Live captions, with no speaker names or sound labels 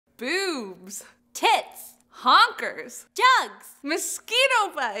boobs, tits, honkers, jugs,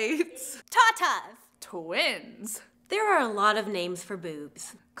 mosquito bites, tatas. twins. There are a lot of names for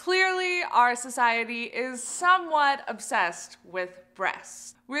boobs. Clearly, our society is somewhat obsessed with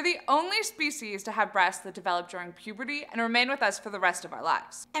breasts. We're the only species to have breasts that develop during puberty and remain with us for the rest of our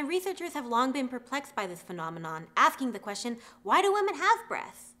lives. And researchers have long been perplexed by this phenomenon, asking the question, why do women have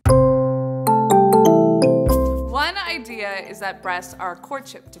breasts? One idea is that breasts are a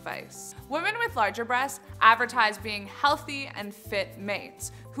courtship device. Women with larger breasts advertise being healthy and fit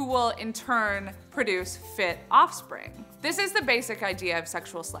mates, who will in turn produce fit offspring. This is the basic idea of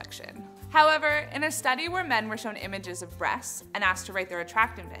sexual selection. However, in a study where men were shown images of breasts and asked to rate their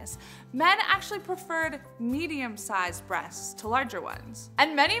attractiveness, men actually preferred medium-sized breasts to larger ones.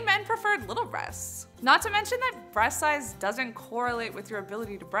 And many men preferred little breasts. Not to mention that breast size doesn't correlate with your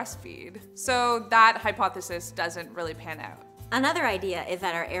ability to breastfeed. So that hypothesis doesn't really pan out. Another idea is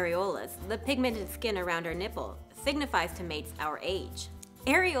that our areolas, the pigmented skin around our nipple, signifies to mates our age.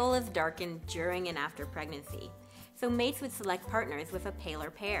 Areolas darken during and after pregnancy, so mates would select partners with a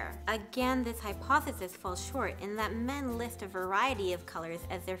paler pair. Again, this hypothesis falls short in that men list a variety of colors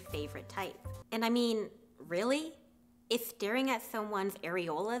as their favorite type. And I mean, really? Is staring at someone's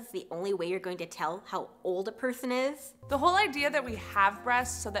areolas the only way you're going to tell how old a person is? The whole idea that we have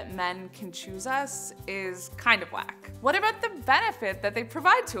breasts so that men can choose us is kind of whack. What about the benefit that they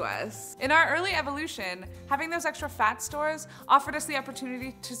provide to us? In our early evolution, having those extra fat stores offered us the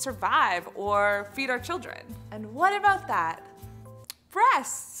opportunity to survive or feed our children. And what about that?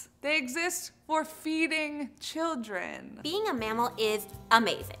 Breasts! They exist for feeding children. Being a mammal is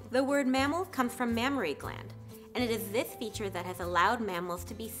amazing. The word mammal comes from mammary gland, and it is this feature that has allowed mammals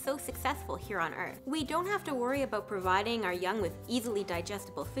to be so successful here on Earth. We don't have to worry about providing our young with easily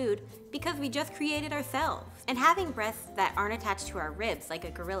digestible food because we just created ourselves. And having breasts that aren't attached to our ribs like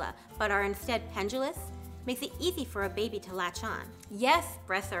a gorilla, but are instead pendulous, makes it easy for a baby to latch on. Yes,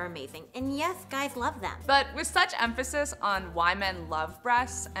 breasts are amazing, and yes, guys love them. But with such emphasis on why men love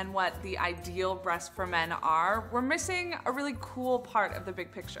breasts and what the ideal breasts for men are, we're missing a really cool part of the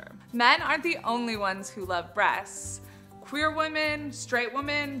big picture. Men aren't the only ones who love breasts. Queer women, straight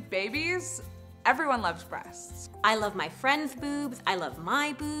women, babies, everyone loves breasts. I love my friend's boobs, I love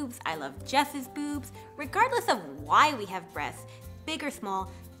my boobs, I love Jess's boobs. Regardless of why we have breasts, big or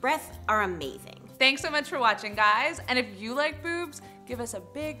small, breasts are amazing. Thanks so much for watching, guys. And if you like boobs, give us a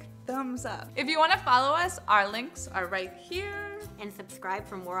big thumbs up. If you want to follow us, our links are right here. And subscribe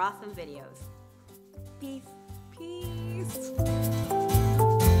for more awesome videos. Peace. Peace.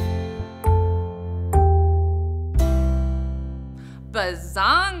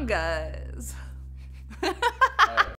 Bazongas.